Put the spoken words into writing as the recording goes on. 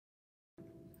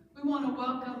We want to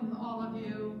welcome all of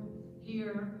you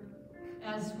here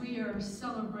as we are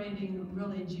celebrating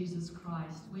really Jesus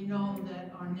Christ. We know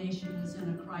that our nation is in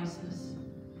a crisis.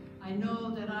 I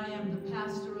know that I am the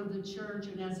pastor of the church,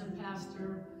 and as a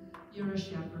pastor, you're a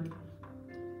shepherd.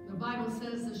 The Bible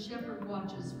says the shepherd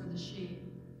watches for the sheep,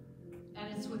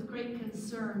 and it's with great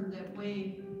concern that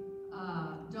we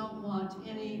don't want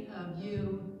any of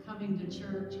you coming to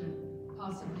church and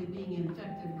possibly being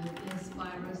infected with this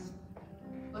virus.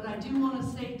 But I do want to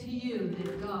say to you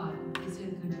that God is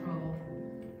in control.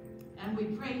 And we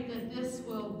pray that this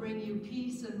will bring you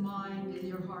peace and mind in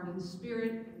your heart and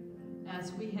spirit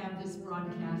as we have this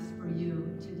broadcast for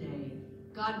you today.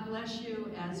 God bless you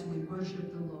as we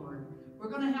worship the Lord. We're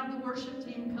going to have the worship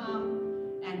team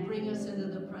come and bring us into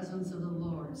the presence of the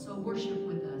Lord. So worship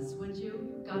with us, would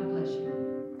you? God bless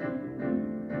you.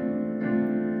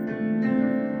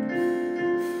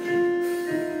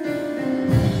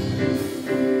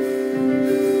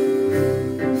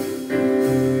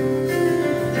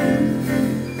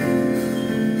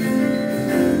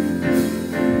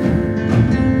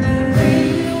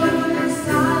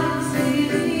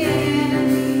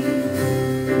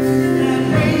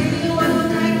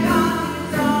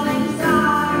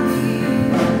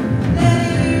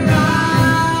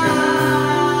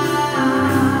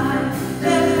 Let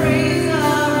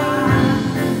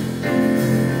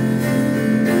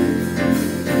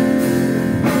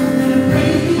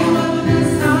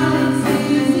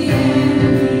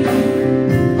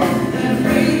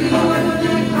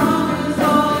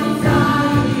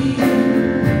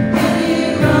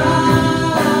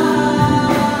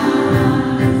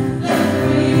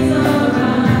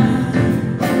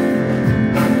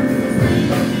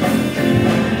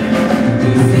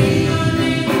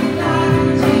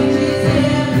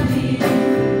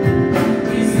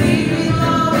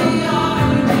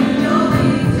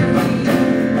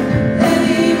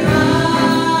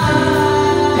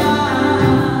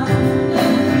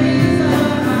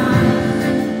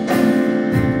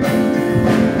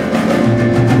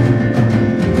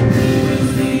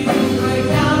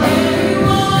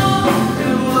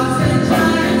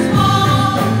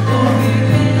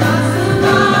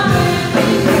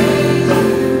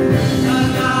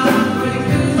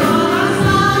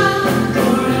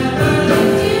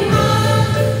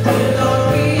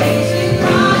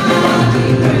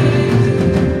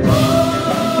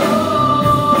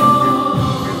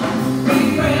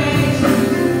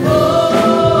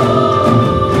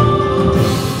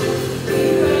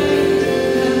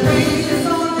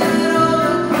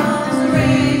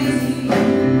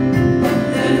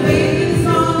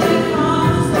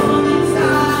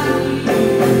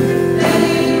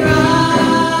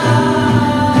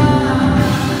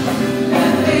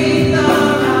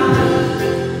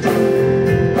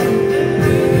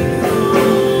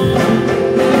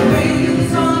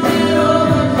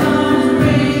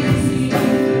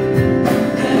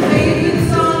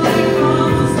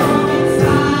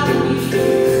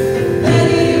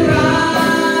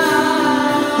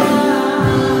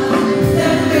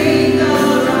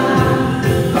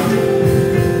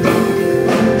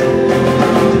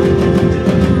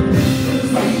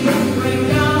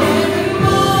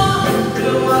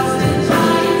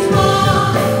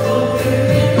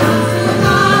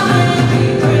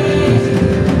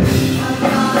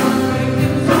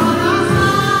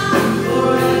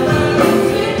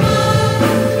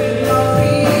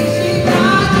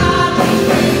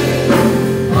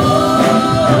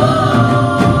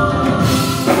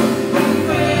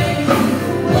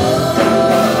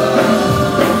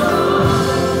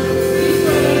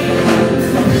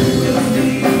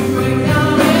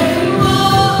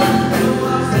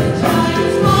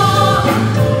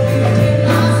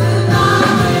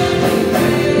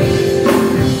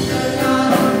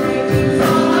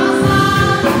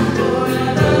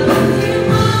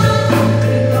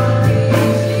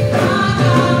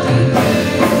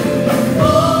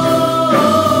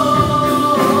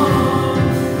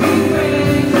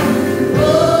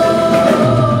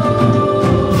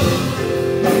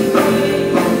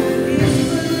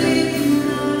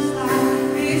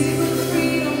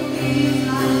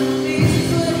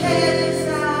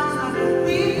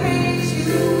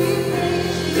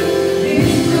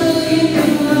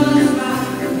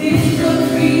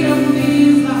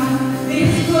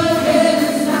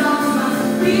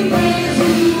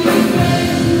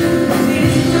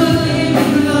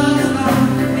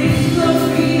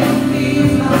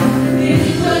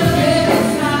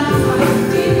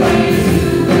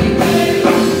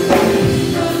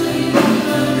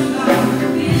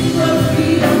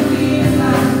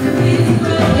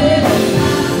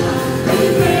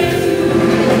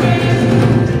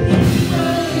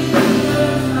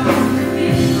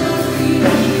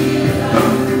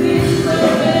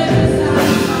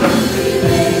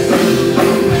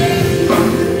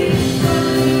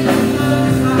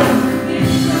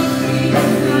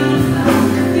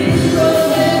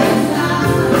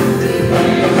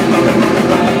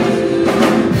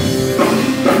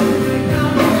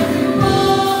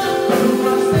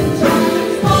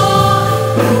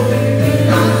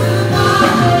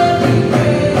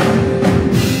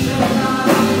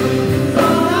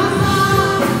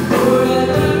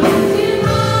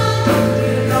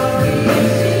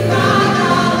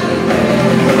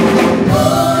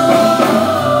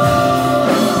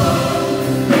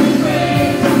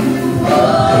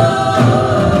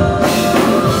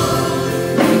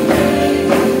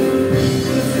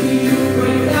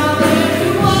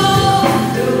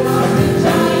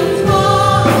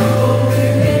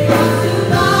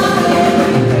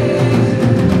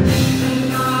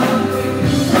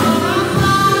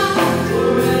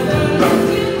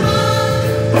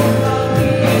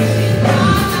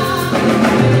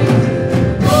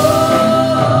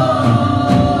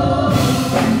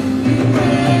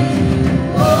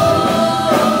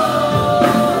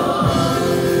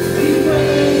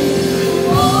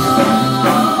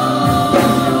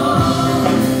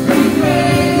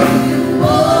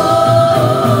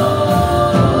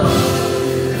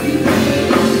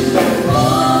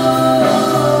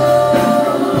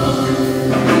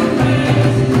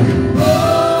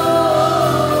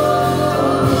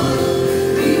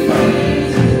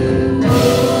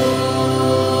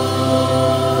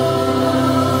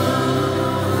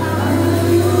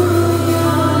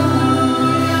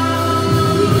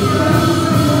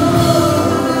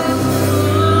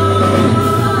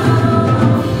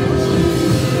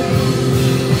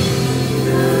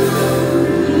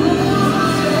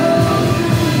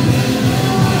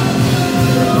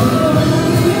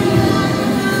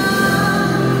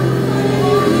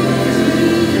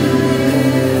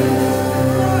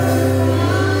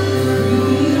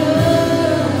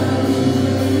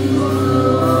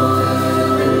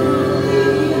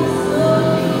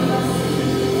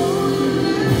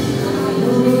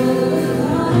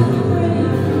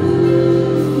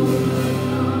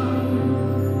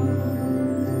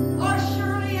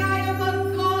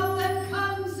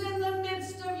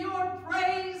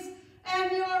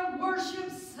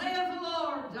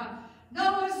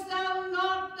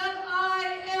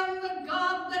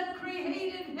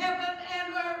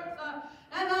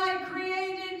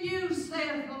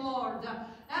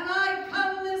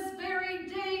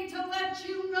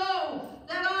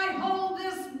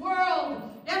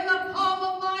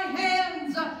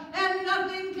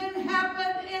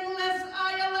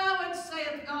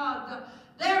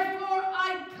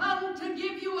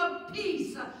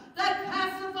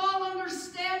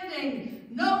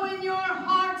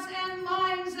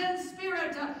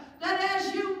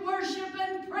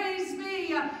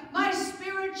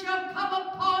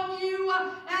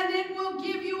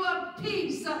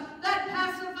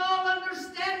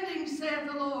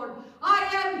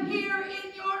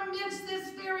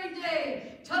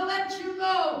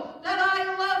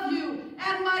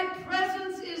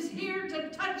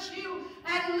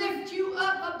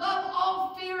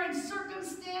current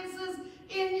circumstances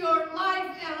in your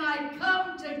life, and I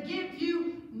come to give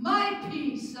you my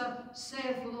peace,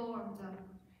 saith the Lord.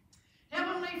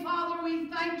 Heavenly Father, we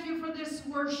thank you for this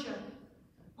worship.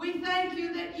 We thank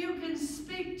you that you can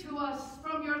speak to us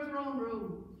from your throne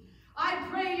room. I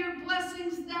pray your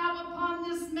blessings now upon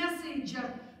this message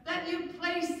that you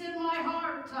placed in my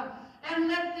heart, and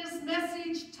let this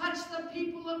message touch the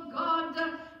people of God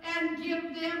and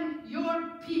give them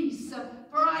your peace.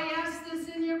 For I ask this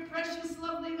in your precious,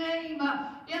 lovely name.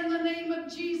 In the name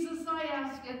of Jesus, I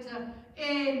ask it.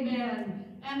 Amen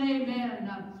and amen.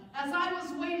 As I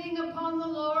was waiting upon the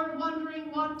Lord, wondering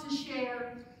what to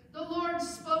share, the Lord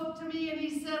spoke to me and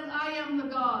he said, I am the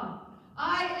God.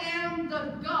 I am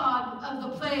the God of the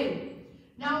plague.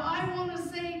 Now, I want to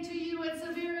say to you, it's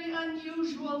a very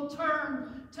unusual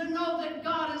term to know that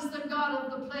God is the God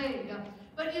of the plague.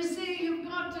 But you see, you've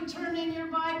got to turn in your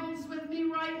Bibles with me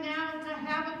right now to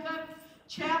Habakkuk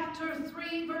chapter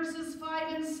 3, verses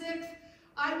 5 and 6.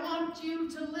 I want you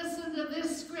to listen to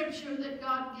this scripture that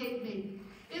God gave me.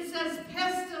 It says,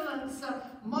 pestilence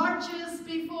marches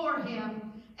before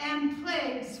him, and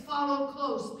plagues follow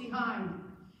close behind.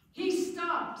 He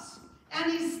stops, and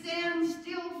he stands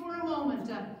still for a moment,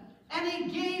 and he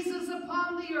gazes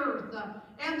upon the earth,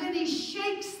 and then he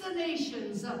shakes the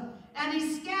nations, and he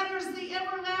scatters the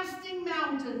everlasting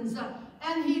mountains,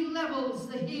 and he levels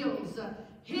the hills.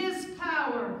 His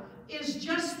power is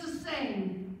just the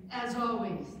same as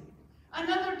always.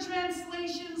 Another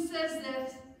translation says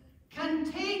this,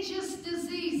 contagious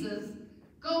diseases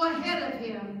go ahead of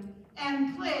him,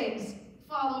 and plagues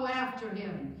follow after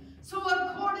him. So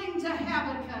according to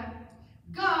Habakkuk,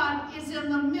 God is in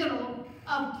the middle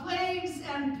of plagues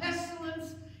and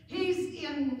pestilence. He's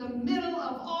in the middle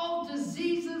of all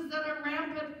diseases that are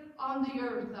rampant on the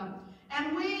earth.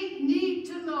 And we need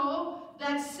to know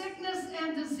that sickness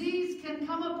and disease can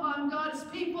come upon God's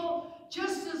people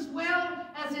just as well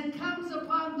as it comes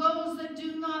upon those that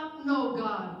do not know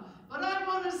God. But I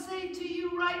want to say to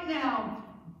you right now,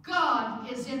 God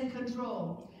is in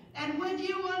control. And when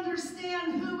you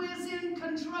understand who is in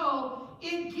control,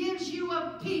 it gives you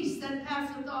a peace that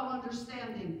passeth all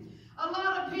understanding. A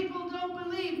lot of people don't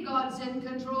believe God's in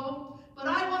control, but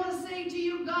I want to say to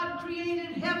you, God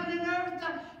created heaven and earth,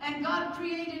 and God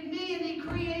created me, and he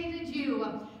created you.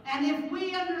 And if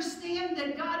we understand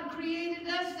that God created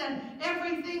us, and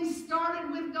everything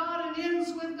started with God and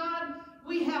ends with God,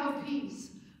 we have a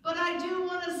peace. But I do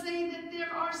want to say that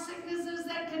there are sicknesses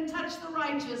that can touch the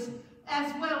righteous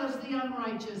as well as the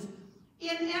unrighteous.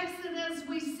 In Exodus,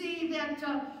 we see that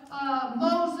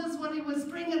Moses, when he was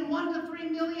bringing 1 to 3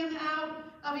 million out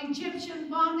of Egyptian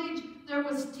bondage, there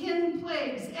was 10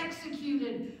 plagues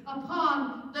executed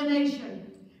upon the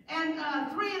nation. And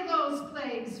 3 of those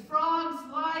plagues, frogs,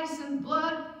 lice, and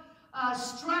blood,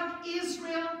 struck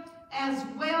Israel as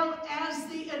well as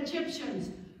the Egyptians.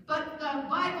 But the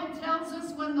Bible tells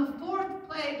us when the 4th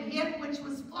plague hit, which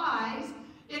was flies,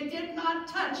 it did not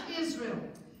touch Israel.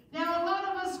 Now, a lot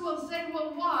of us will say,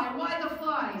 well, why? Why the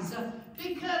flies?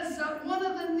 Because one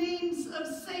of the names of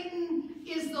Satan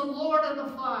is the Lord of the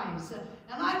flies.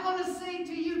 And I want to say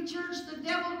to you, church, the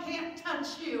devil can't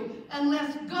touch you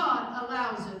unless God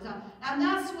allows it. And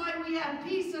that's why we have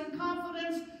peace and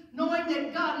confidence knowing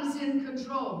that God is in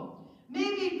control.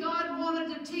 Maybe God wanted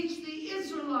to teach the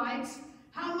Israelites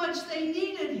how much they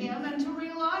needed him and to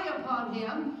rely upon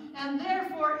him, and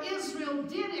therefore Israel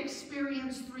did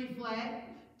experience 3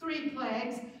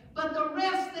 plagues, but the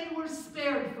rest they were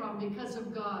spared from because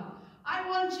of God. I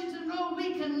want you to know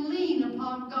we can lean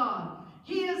upon God.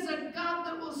 He is a God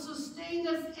that will sustain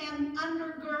us and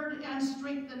undergird and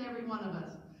strengthen every one of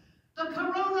us. The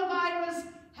coronavirus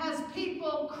has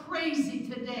people crazy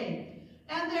today,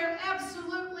 and they're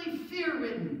absolutely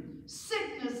fear-ridden.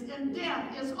 Sickness and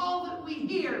death is all that we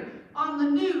hear on the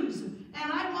news.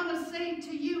 And I want to say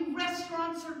to you,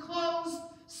 restaurants are closed,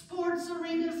 sports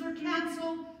arenas are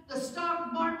canceled, the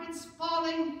stock market's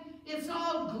falling. It's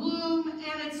all gloom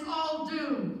and it's all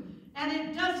doom. And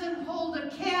it doesn't hold a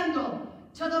candle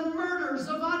to the murders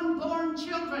of unborn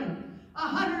children.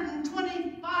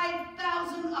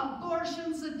 125,000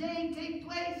 abortions a day take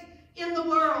place in the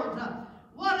world.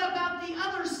 What about the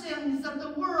other sins that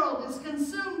the world is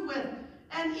consumed with?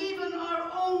 And even our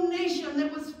own nation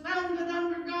that was founded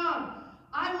under God.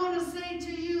 I want to say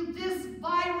to you, this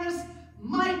virus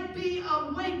might be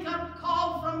a wake-up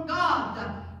call from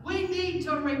God. We need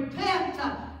to repent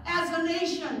as a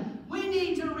nation. We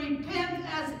need to repent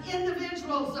as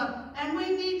individuals. And we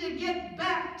need to get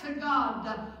back to God.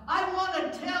 I want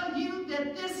to tell you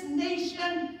that this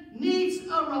nation needs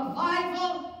a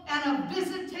revival and a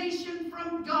visitation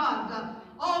from God.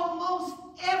 Almost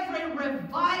every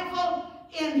revival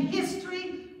in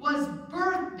history was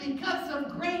birthed because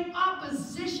of great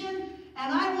opposition.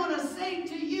 And I want to say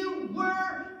to you,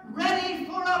 we're ready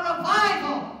for a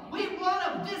revival. We want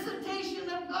a visitation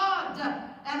of God.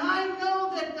 And I know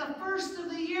that the first of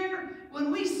the year,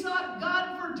 when we sought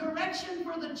God for direction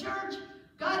for the church,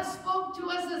 God spoke to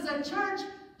us as a church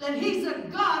that He's a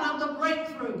God of the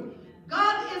breakthrough.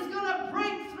 God is going to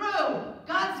break through.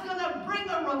 God's going to bring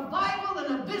a revival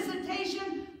and a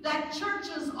visitation that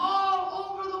churches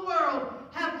all over the world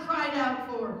have cried out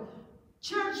for.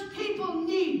 Church people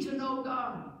need to know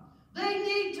God. They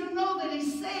need to know that He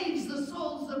saves the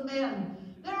souls of men.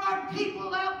 There are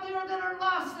people out there that are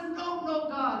lost and don't know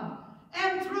God.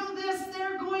 And through this,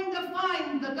 they're going to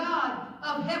find the God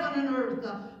of heaven and earth.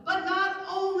 But not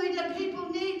only do people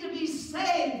need to be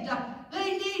saved,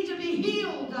 they need to be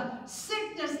healed.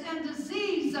 Sickness and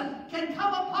disease can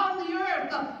come upon the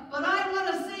earth. But I want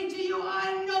to say to you,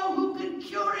 I know who can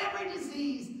cure every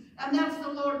disease, and that's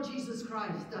the Lord Jesus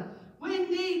Christ. We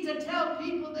need to tell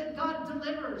people that God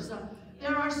delivers.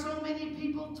 There are so many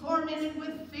people tormented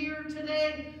with fear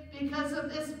today because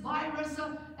of this virus.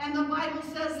 And the Bible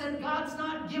says that God's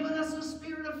not given us a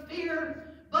spirit of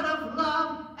fear, but of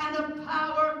love and of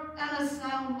power and a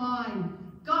sound mind.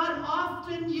 God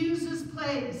often uses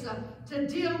plagues to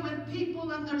deal with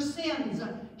people and their sins.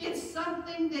 It's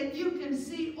something that you can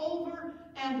see over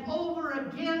and over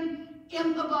again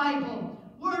in the Bible.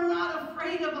 We're not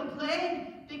afraid of a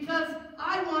plague because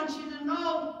I want you to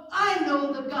know I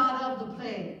know the God of the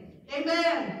plague.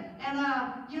 Amen. And,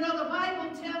 you know, the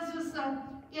Bible tells us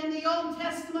in the Old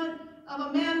Testament of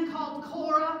a man called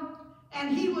Korah,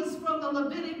 and he was from the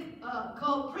Levitic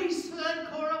called priesthood,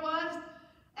 Korah was,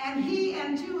 and he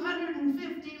and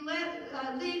 250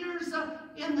 leaders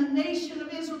in the nation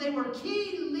of Israel, they were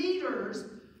key leaders,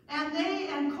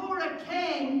 and Korah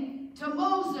came to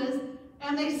Moses,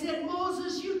 and they said,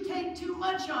 Moses, you take too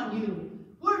much on you.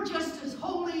 We're just as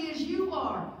holy as you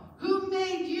are. Who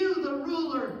made you the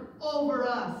ruler over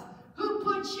us? Who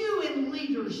put you in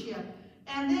leadership?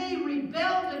 And they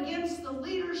rebelled against the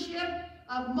leadership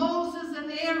of Moses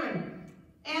and Aaron.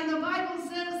 And the Bible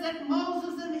says that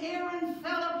Moses and Aaron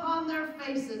fell upon their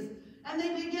faces, and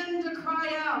they began to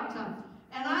cry out.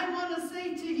 And I want to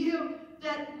say to you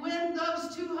that when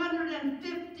those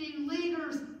 250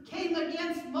 leaders came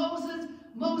against Moses,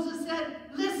 Moses said,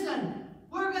 listen,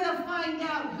 we're going to find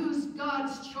out who's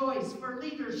God's choice for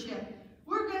leadership.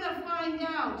 We're going to find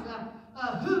out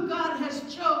who God has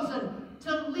chosen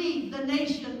to lead the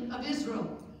nation of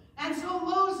Israel. And so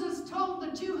Moses told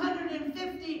the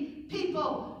 250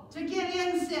 people to get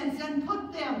incense and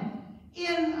put them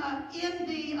in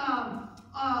the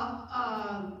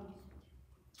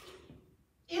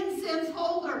incense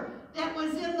holder that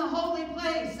was in the holy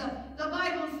place. The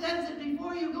Bible says that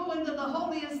before you go into the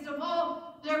holiest of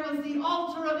all, there was the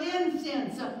altar of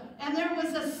incense, and there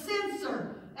was a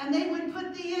censer, and they would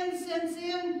put the incense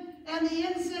in, and the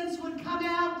incense would come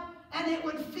out, and it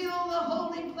would fill the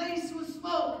holy place with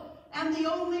smoke. And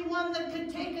the only one that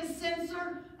could take a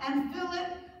censer and fill it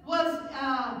was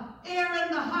Aaron,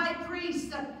 the high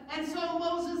priest. And so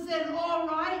Moses said, all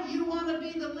right, you want to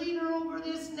be the leader over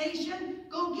this nation?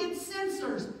 Go get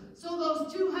censers. So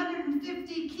those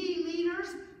 250 key leaders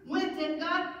went and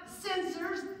got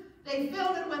censers. They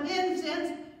filled it with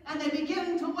incense, and they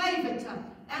began to wave it.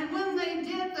 And when they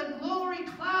did, the glory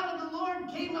cloud of the Lord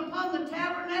came upon the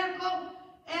tabernacle,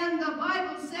 and the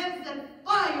Bible says that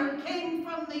fire came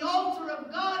from the altar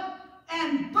of God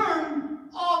and burned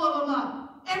all of them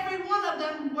up. Every one of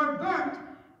them were burnt.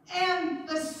 And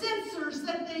the censers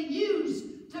that they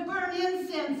used to burn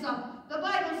incense up, the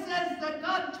Bible says that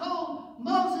God told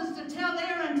Moses to tell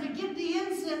Aaron to get the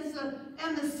incense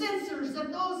and the censers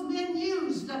that those men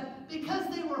used because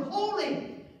they were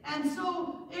holy. And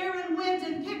so Aaron went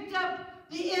and picked up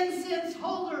the incense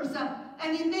holders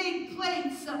and he made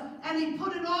plates and he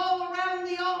put it all around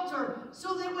the altar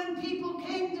so that when people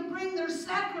came to bring their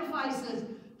sacrifices,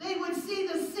 they would see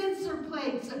the censer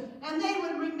plates and they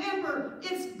would remember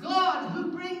it's God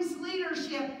who brings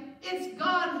leadership. It's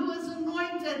God who has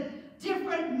anointed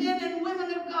different men and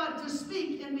women of God to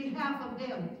speak in behalf of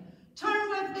Him. Turn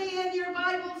with me in your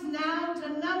Bibles now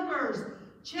to Numbers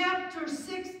chapter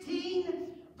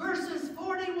 16, verses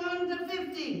 41 to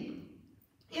 50.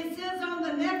 It says, on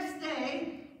the next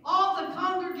day, all the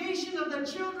congregation of the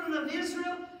children of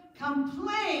Israel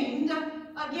complained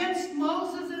against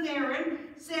Moses and Aaron,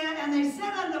 and they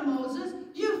said unto Moses,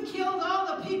 you've killed all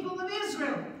the people of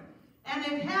Israel. And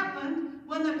it happened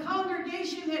when the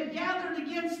congregation had gathered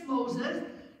against Moses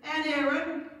and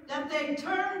Aaron that they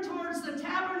turned towards the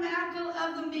tabernacle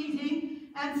of the meeting,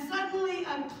 and suddenly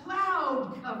a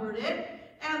cloud covered it,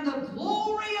 and the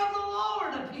glory of the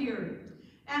Lord appeared.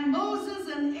 And Moses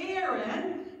and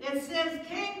Aaron, it says,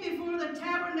 came before the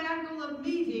tabernacle of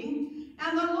meeting,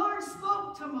 and the Lord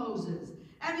spoke to Moses.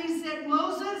 And he said,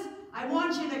 Moses, I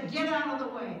want you to get out of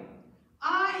the way.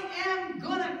 I am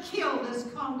going to kill this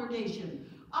congregation.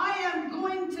 I am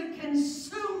going to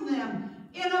consume them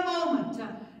in a moment.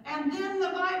 And then the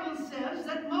Bible says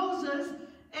that Moses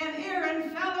and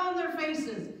Aaron fell on their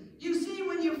faces. You see,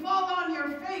 when you fall on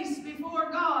your face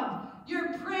before God,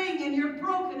 you're praying and you're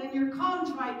broken and you're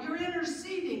contrite, you're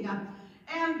interceding.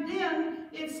 And then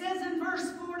it says in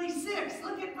verse 46,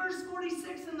 look at verse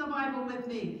 46 in the Bible with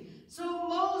me. So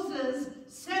Moses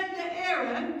said to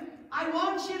Aaron, I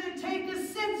want you to take a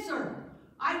censer.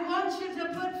 I want you to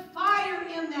put fire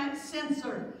in that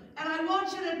censer. And I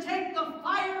want you to take the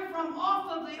fire from off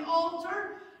of the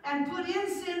altar and put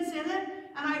incense in it.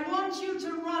 And I want you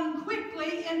to run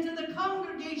quickly into the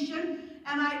congregation.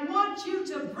 And I want you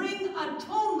to bring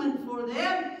atonement for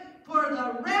them. For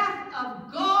the wrath of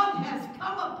God has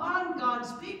come upon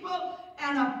God's people,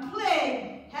 and a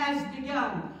plague has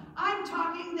begun. I'm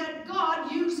talking that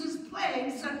God uses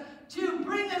plagues to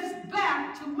bring us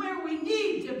back to where we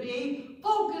need to be,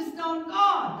 focused on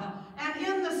God. And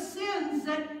in the sins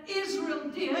that Israel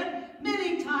did,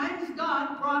 many times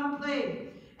God brought a plague.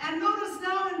 And notice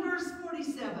now in verse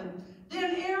 47,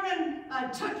 then Aaron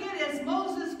took it as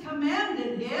Moses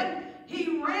commanded him.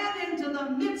 He ran into the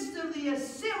midst of the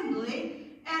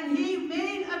assembly, and he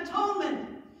made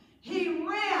atonement. He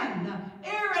ran,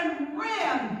 Aaron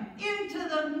ran into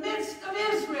the midst of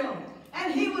Israel,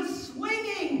 and he was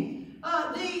swinging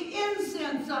the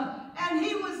incense, and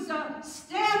he was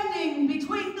standing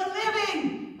between the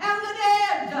living and the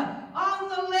dead. On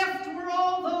the left were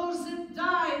all those that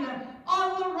died.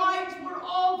 On the right were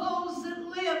all those that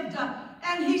lived.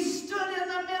 And he stood in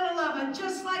the middle of it,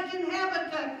 just like in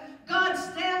Habakkuk. God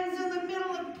stands in the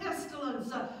middle of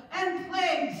pestilence and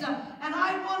plagues. And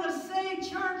I want to say,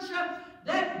 church,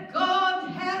 that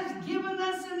God has given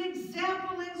us an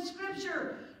example in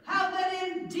Scripture, how that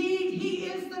indeed He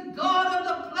is the God of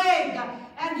the plague,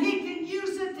 and He can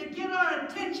use it to get our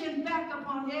attention back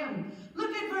upon Him.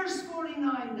 Look at verse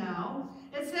 49 now.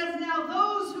 It says, now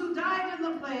those who died in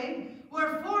the plague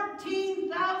were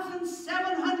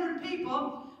 14,700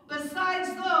 people, besides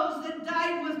those that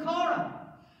died with Korah.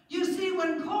 You see,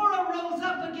 when Korah rose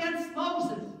up against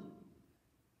Moses,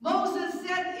 Moses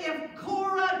said, if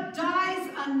Korah dies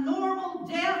a normal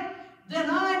death, then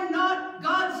I'm not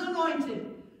God's anointed.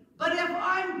 But if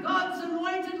I'm God's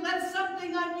anointed, let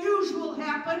something unusual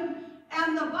happen.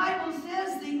 And the Bible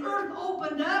says the earth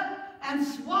opened up and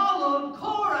swallowed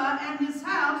Korah and his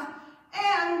house,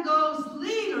 and those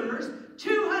leaders,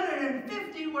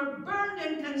 250, were burned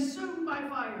and consumed by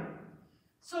fire.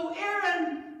 So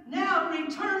Aaron now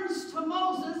returns to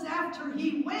Moses after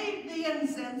he waved the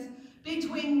incense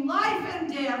between life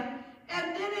and death.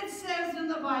 And then it says in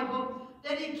the Bible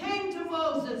that he came to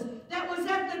Moses that was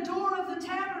at the door of the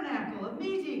tabernacle, a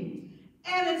meeting.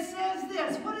 And it says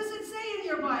this. What does it say in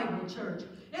your Bible, church?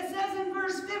 It says in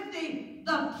verse 50,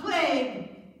 the plague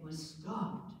was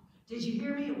stopped. Did you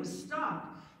hear me? It was stopped.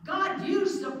 God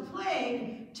used a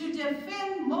plague to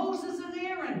defend Moses and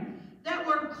Aaron that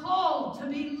were called to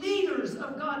be leaders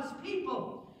of God's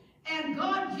people. And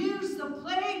God used the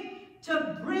plague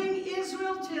to bring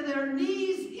Israel to their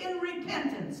knees in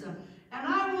repentance. And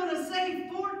I want to say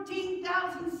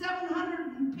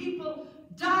 14,700 people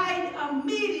died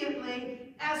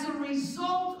immediately as a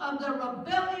result of the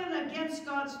rebellion against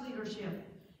God's leadership.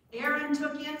 Aaron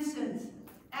took incense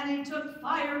and he took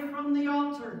fire from the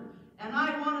altar. And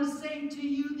I want to say to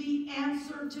you, the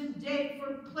answer today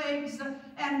for plagues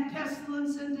and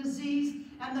pestilence and disease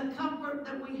and the comfort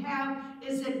that we have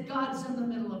is that God's in the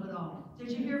middle of it all.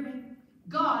 Did you hear me?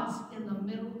 God's in the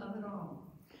middle of it all.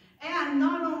 And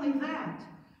not only that,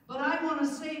 but I want to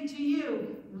say to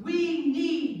you, we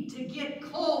need to get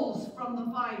coals from the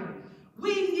fire.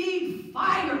 We need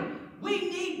fire. We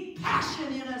need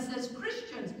passion in us as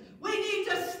Christians. We need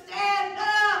to stand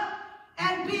up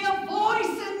and be a voice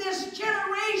in this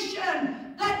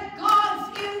generation that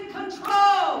God's in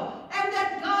control and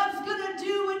that God's going to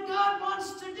do what God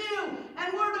wants to do.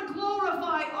 And we're to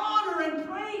glorify, honor, and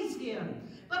praise Him.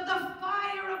 But the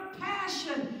fire of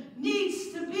passion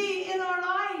needs to be in our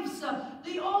lives.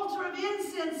 The altar of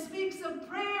incense speaks of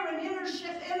prayer and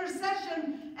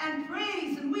intercession and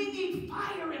praise, and we need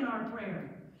fire in our prayer.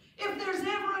 If there's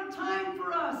ever a time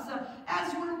for us,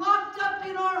 as we're locked up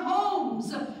in our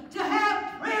homes, to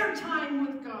have prayer time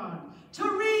with God, to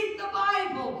read the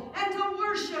Bible, and to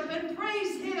worship and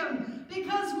praise Him,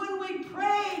 because when we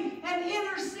pray and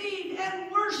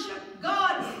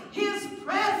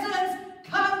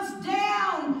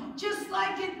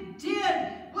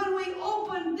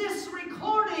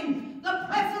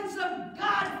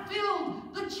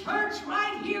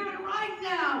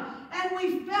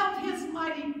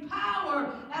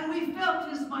felt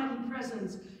his mighty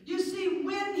presence. You see,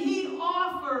 when he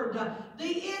offered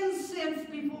the incense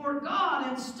before God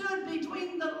and stood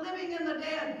between the living and the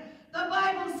dead, the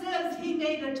Bible says he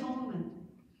made atonement.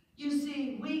 You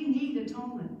see, we need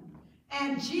atonement.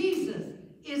 And Jesus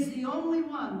is the only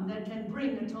one that can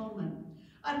bring atonement.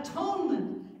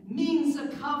 Atonement means a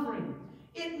covering.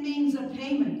 It means a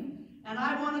payment. And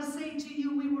I want to say to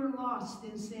you, we were lost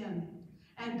in sin.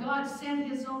 And God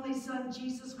sent his only Son,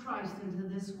 Jesus Christ, into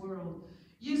this world.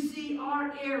 You see,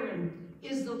 our Aaron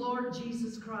is the Lord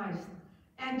Jesus Christ.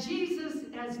 And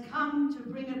Jesus has come to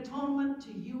bring atonement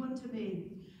to you and to me.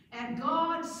 And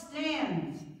God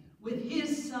stands with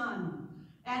his Son.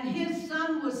 And his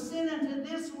Son was sent into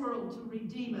this world to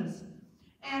redeem us.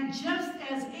 And just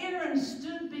as Aaron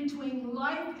stood between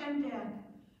life and death,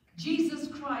 Jesus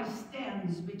Christ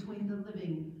stands between the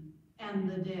living and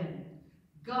the dead.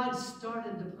 God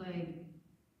started the plague,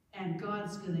 and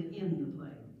God's going to end the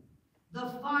plague.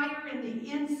 The fire and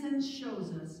the incense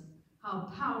shows us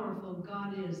how powerful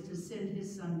God is to send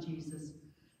his Son, Jesus.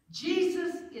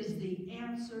 Jesus is the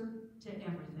answer to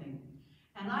everything.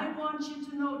 And I want you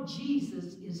to know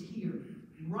Jesus is here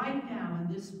right now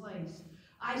in this place.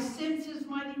 I sense his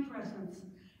mighty presence.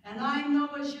 And I know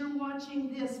as you're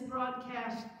watching this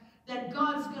broadcast that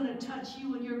God's going to touch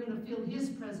you and you're going to feel his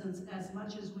presence as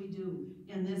much as we do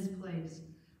in this place.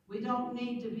 We don't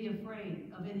need to be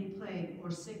afraid of any plague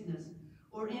or sickness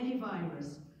or any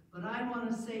virus. But I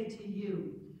want to say to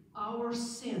you, our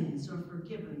sins are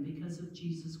forgiven because of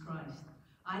Jesus Christ.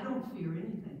 I don't fear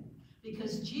anything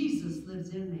because Jesus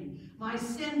lives in me. My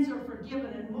sins are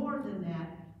forgiven, and more than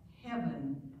that,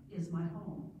 heaven is my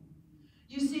home.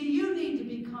 You see, you need to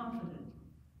be confident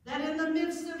that in the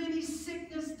midst of any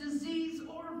sickness, disease,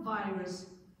 or virus,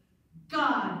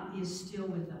 God is still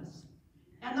with us.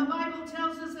 And the Bible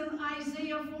tells us in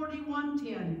Isaiah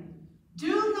 41:10,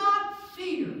 do not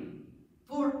fear,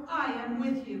 for I am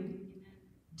with you.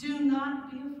 Do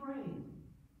not be afraid,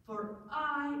 for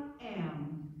I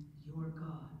am your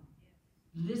God.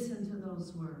 Listen to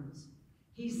those words.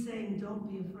 He's saying,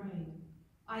 don't be afraid.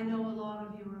 I know a lot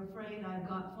of you are afraid. I've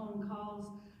got phone calls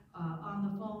on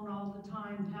the phone all the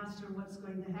time. Pastor, what's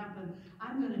going to happen?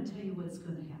 I'm going to tell you what's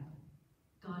going to happen.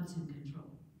 God's in control.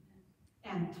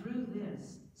 And through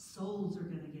this, souls are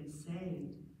going to get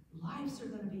saved. Lives are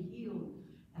going to be healed.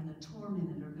 And the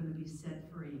tormented are going to be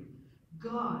set free.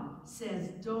 God says,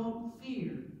 don't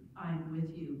fear, I'm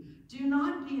with you. Do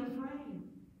not be afraid.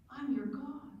 I'm your God.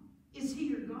 Is he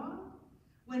your God?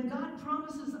 When God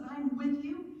promises, I'm with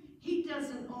you, he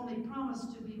doesn't only promise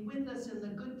to be with us in the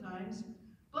good times,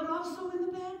 but also in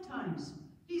the bad times.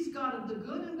 He's God of the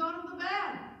good and God of the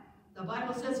bad. The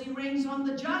Bible says he reigns on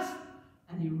the just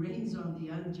and he reigns on the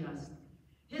unjust.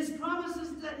 His promise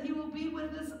is that he will be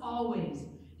with us always.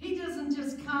 He doesn't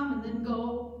just come and then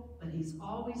go, but he's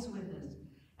always with us.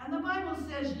 And the Bible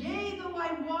says, yea, though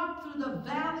I walk through the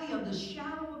valley of the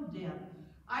shadow of death,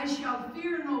 I shall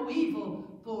fear no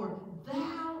evil, for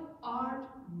thou art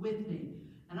with me.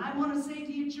 And I want to say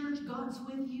to you, church, God's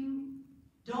with you.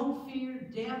 Don't fear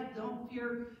death. Don't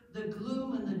fear the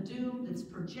gloom and the doom that's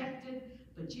projected,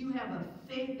 but you have a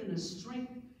faith and a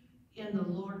strength in the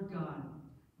Lord God.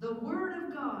 The Word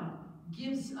of God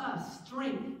gives us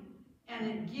strength, and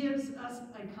it gives us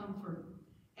a comfort.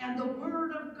 And the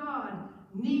Word of God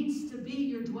needs to be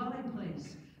your dwelling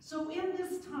place. So in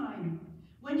this time,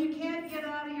 when you can't get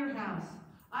out of your house,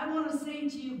 I want to say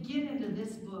to you, get into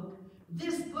this book.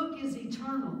 This book is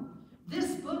eternal.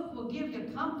 This book will give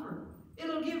you comfort.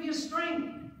 It'll give you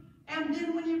strength. And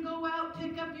then when you go out,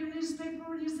 pick up your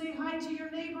newspaper and you say hi to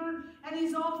your neighbor and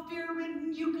he's all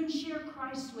fear-ridden, you can share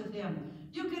Christ with him.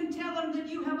 You can tell him that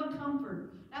you have a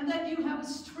comfort and that you have a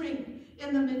strength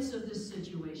in the midst of this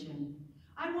situation.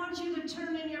 I want you to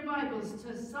turn in your Bibles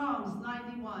to Psalms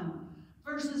 91,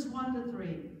 verses 1 to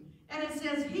 3. And it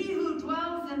says, he who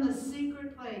dwells in the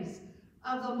secret place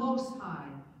of the Most High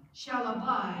shall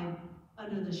abide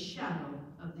under the shadow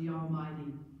of the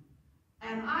Almighty.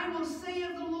 And I will say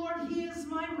of the Lord, he is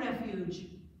my refuge,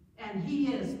 and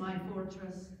he is my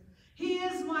fortress. He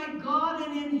is my God,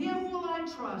 and in him will I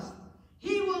trust.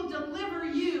 He will deliver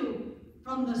you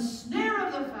from the snare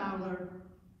of the fowler.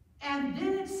 And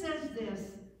then it says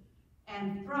this,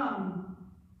 and from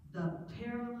the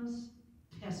perilous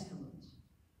pestilence.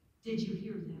 Did you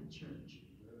hear that, church?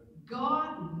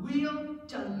 God will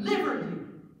deliver you.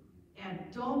 And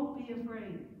don't be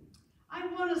afraid. I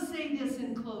want to say this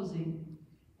in closing.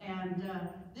 And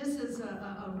this is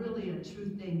really a true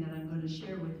thing that I'm going to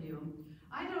share with you.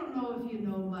 I don't know if you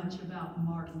know much about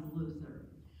Martin Luther.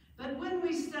 But when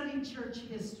we study church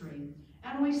history,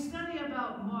 and we study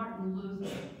about Martin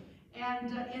Luther,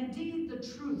 And indeed, the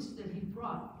truths that he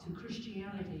brought to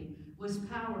Christianity was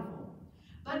powerful.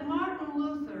 But Martin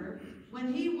Luther,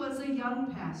 when he was a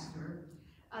young pastor,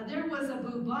 there was a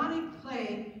bubonic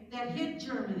plague that hit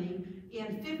Germany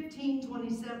in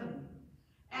 1527.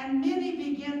 And many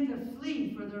began to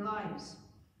flee for their lives.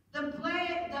 The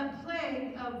plague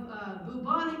of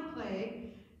bubonic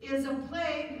plague is a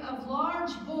plague of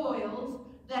large boils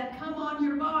that come on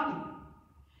your body.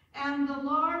 And the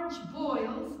large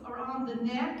boils are on the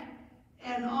neck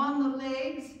and on the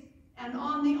legs and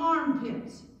on the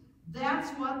armpits. That's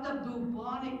what the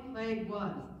bubonic plague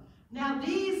was. Now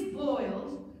these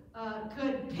boils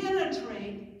could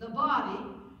penetrate the body,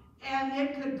 and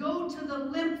it could go to the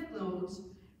lymph nodes,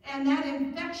 and that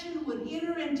infection would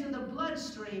enter into the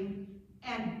bloodstream,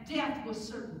 and death was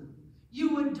certain.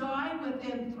 You would die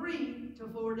within 3 to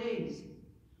 4 days.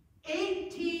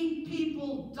 18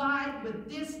 people died with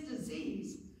this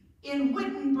disease in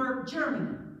Wittenberg,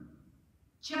 Germany.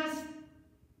 Just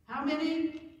how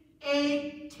many?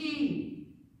 18.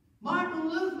 Martin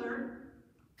Luther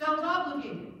felt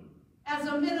obligated. As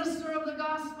a minister of the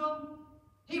gospel,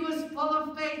 he was full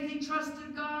of faith. He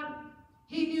trusted God.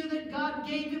 He knew that God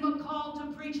gave him a call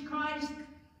to preach Christ.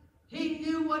 He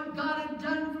knew what God had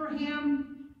done for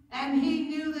him, and he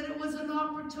knew that it was an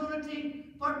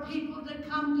opportunity for people to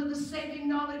come to the saving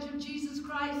knowledge of Jesus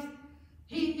Christ.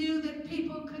 He knew that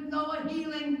people could know a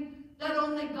healing that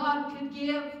only God could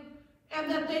give, and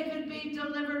that they could be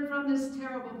delivered from this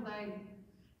terrible plague.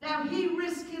 Now, he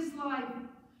risked his life,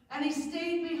 and he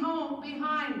stayed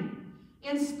behind.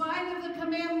 In spite of the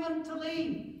commandment to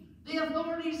leave, the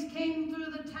authorities came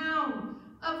through the town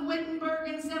of Wittenberg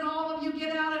and said, all of you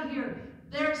get out of here.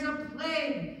 There's a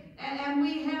plague, and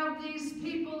we have these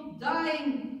people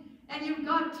dying, and you've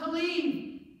got to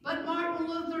leave. But Martin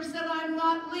Luther said, I'm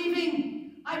not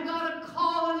leaving. I've got a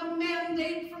call and a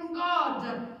mandate from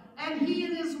God. And he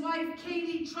and his wife,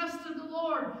 Katie, trusted the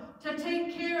Lord to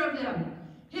take care of them.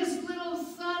 His little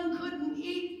son couldn't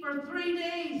eat for 3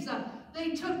 days.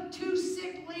 They took 2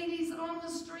 sick ladies on the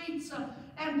streets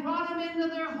and brought them into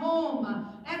their home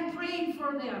and prayed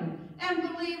for them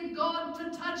and believed God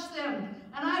to touch them.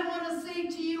 And I want to say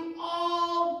to you,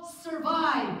 all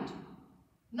survived.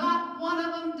 Not one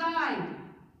of them died.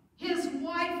 His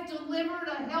wife delivered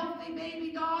a healthy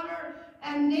baby daughter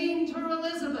and named her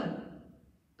Elizabeth.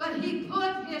 But he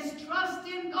put his trust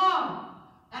in God.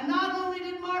 And not only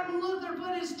did Martin Luther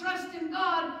put his trust in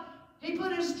God, he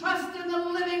put his trust in the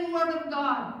living Word of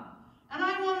God. And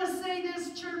I want to say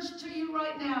this, church, to you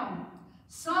right now.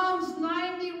 Psalms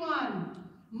 91.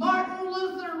 Martin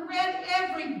Luther read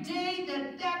every day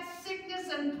that sickness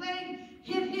and plague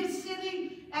hit his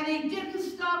city, and he didn't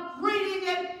stop reading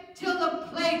it till the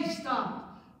plague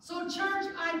stopped. So, church,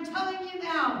 I'm telling you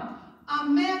now, a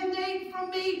mandate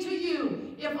from me to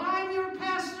you. If I'm your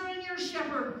pastor and your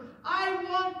shepherd, I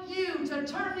want you to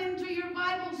turn into your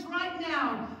Bibles right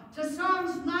now to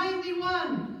Psalms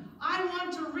 91. I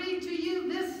want to read to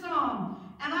you this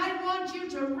psalm, and I want you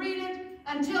to read it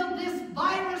until this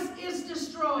virus is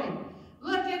destroyed.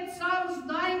 Look at Psalms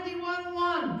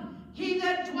 91:1. He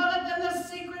that dwelleth in the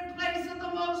secret place of the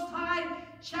Most High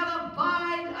shall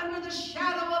abide under the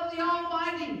shadow of the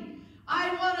Almighty.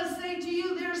 I want to say to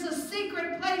you, there's a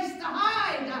secret place to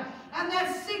hide. And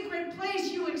that secret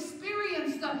place you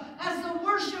experienced as the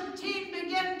worship team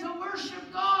began to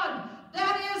worship God.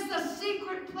 That is the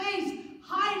secret place,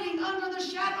 hiding under the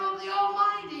shadow of the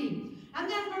Almighty. And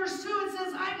then verse 2, it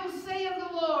says, I will say of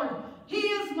the Lord, He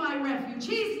is my refuge.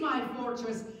 He's my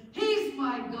fortress. He's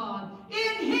my God.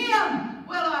 In Him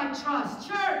will I trust.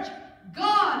 Church,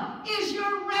 God is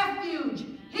your refuge.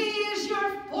 He is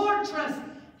your fortress.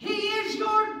 He is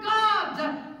your God,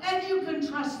 and you can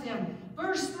trust Him.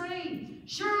 Verse 3,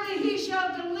 surely He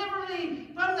shall deliver thee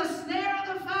from the snare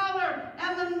of the fowler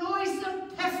and the noisome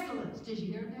pestilence. Did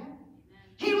you hear that?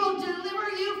 He will deliver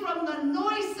you from the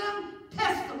noisome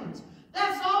pestilence.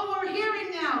 That's all we're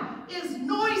hearing now is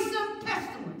noisome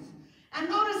pestilence. And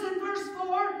notice in verse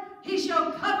 4, He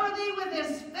shall cover thee with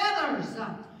His feathers,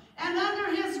 and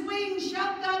under His wings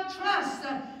shalt thou trust.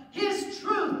 His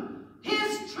truth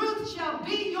shall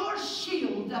be your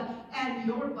shield and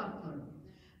your buckler.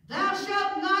 Thou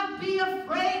shalt not be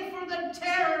afraid for the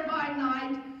terror by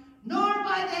night, nor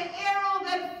by the arrow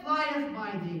that flieth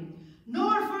by thee,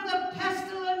 nor for the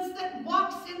pestilence that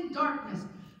walks in darkness.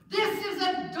 This is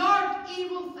a dark,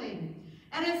 evil thing.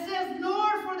 And it says, nor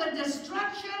for the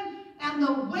destruction and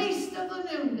the waste of the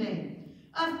noonday.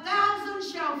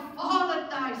 1,000 shall fall at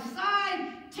thy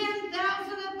side,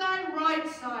 10,000 at thy right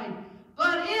side,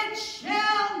 but it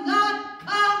shall not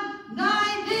come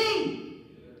nigh thee.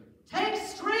 Take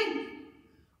strength.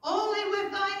 Only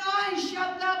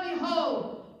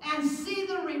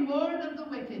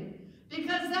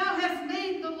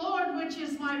which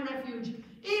is my refuge,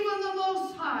 even the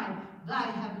Most High, thy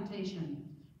habitation.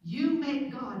 You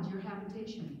make God your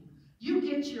habitation. You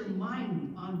get your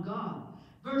mind on God.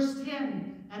 Verse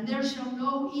 10, and there shall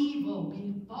no evil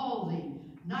befall thee,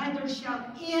 neither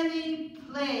shall any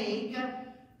plague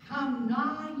come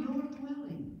nigh your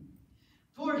dwelling.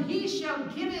 For he shall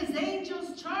give his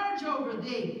angels charge over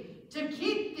thee, to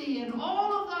keep thee in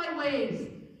all of thy ways.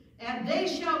 And they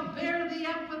shall bear thee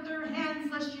up with their hands,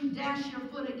 lest you dash your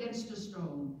foot against a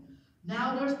stone.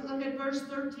 Now look at verse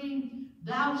 13.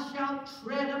 Thou shalt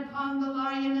tread upon the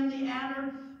lion and the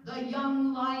adder, the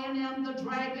young lion and the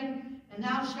dragon, and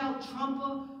thou shalt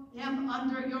trample him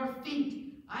under your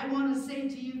feet. I want to say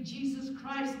to you, Jesus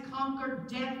Christ conquered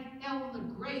death, hell, and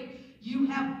the grave. You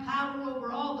have power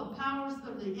over all the powers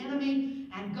of the enemy,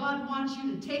 and God wants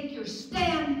you to take your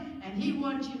stand, and he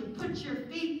wants you to put your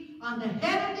feet on the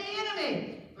head of the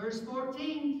enemy. Verse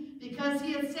 14, because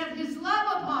he has set his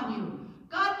love upon you.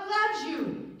 God loves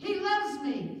you. He loves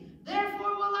me.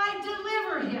 Therefore will I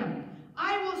deliver him.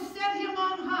 I will set him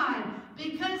on high,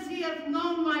 because he hath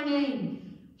known my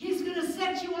name. He's going to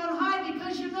set you on high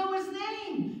because you know his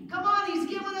name. Come on, he's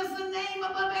given us a name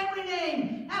above every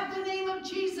name. At the name of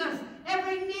Jesus,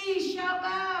 every knee shall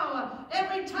bow,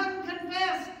 every tongue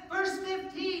confess. Verse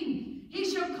 15,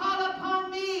 he shall call upon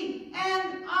me,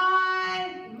 and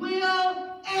I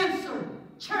will answer.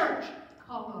 Church,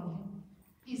 call on him.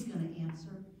 He's going to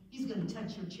answer. He's going to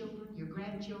touch your children, your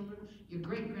grandchildren, your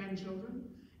great-grandchildren,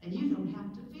 and you don't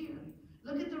have to fear.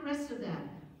 Look at the rest of that.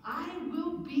 I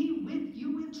will be with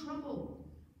you in trouble.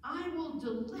 I will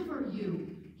deliver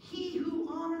you. He who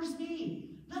honors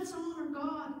me. Let's honor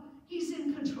God. He's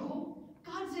in control.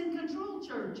 God's in control,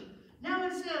 church. Now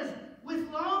it says, with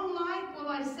long life will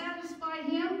I satisfy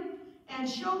him and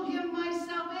show him my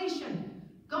salvation.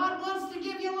 God wants to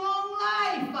give you long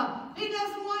life. He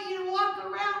doesn't want you to walk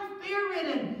around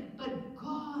fear-ridden. But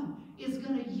God is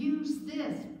going to use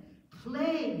this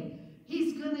plague.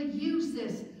 He's going to use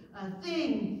this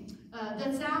thing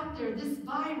that's out there, this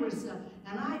virus.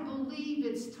 And I believe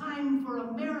it's time for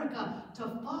America to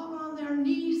fall on their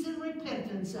knees in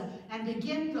repentance and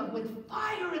begin to, with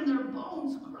fire in their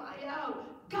bones, cry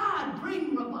out, God,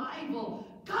 bring revival.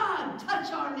 God,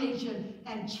 touch our nation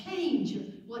and change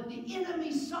what the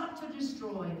enemy sought to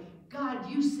destroy. God,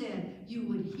 you said you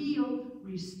would heal,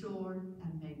 restore,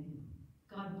 and make new.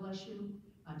 God bless you.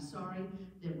 I'm sorry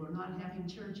that we're not having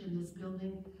church in this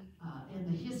building. In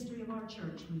the history of our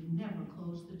church, we've never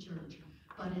closed the church.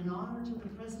 But in honor to the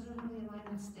President of the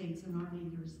United States and our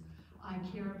leaders, I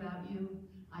care about you.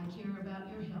 I care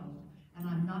about your health. And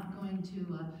I'm not going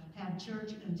to have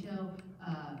church until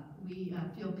we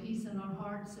feel peace in our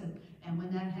hearts. And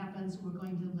when that happens, we're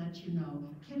going to let you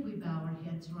know. Can we bow our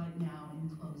heads right now in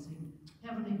closing?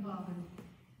 Heavenly Father,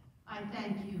 I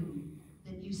thank you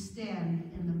that you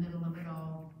stand in the middle of it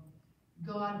all.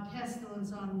 God,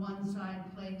 pestilence on one side,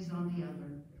 plagues on the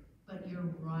other, but you're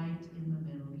right in the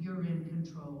middle. You're in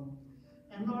control.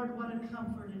 And Lord, what a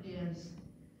comfort it is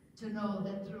to know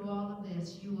that through all of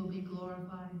this, you will be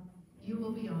glorified. You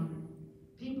will be honored.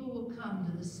 People will come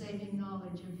to the saving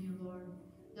knowledge of you, Lord.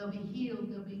 They'll be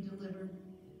healed. They'll be delivered.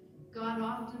 God,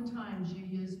 oftentimes you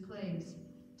use plagues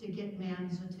to get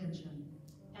man's attention.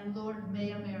 And Lord,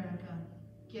 may America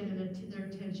get their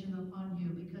attention upon you,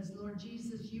 because Lord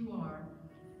Jesus, you are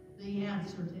the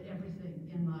answer to everything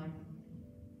in life.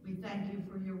 We thank you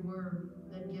for your word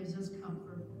that gives us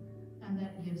comfort and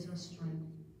that gives us strength.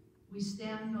 We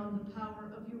stand on the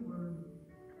power of your word.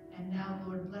 And now,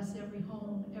 Lord, bless every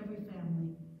home, every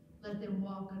family. Let them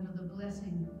walk under the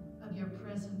blessing of your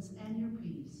presence and your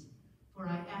peace. For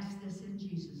I ask this in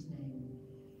Jesus' name.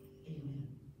 Amen.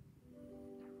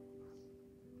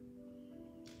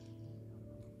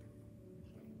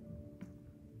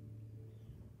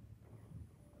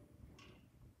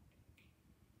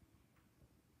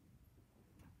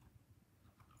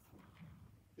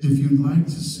 If you'd like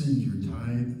to send your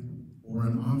tithe or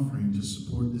an offering to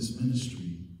support this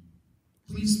ministry,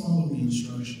 please follow the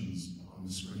instructions on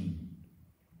the screen.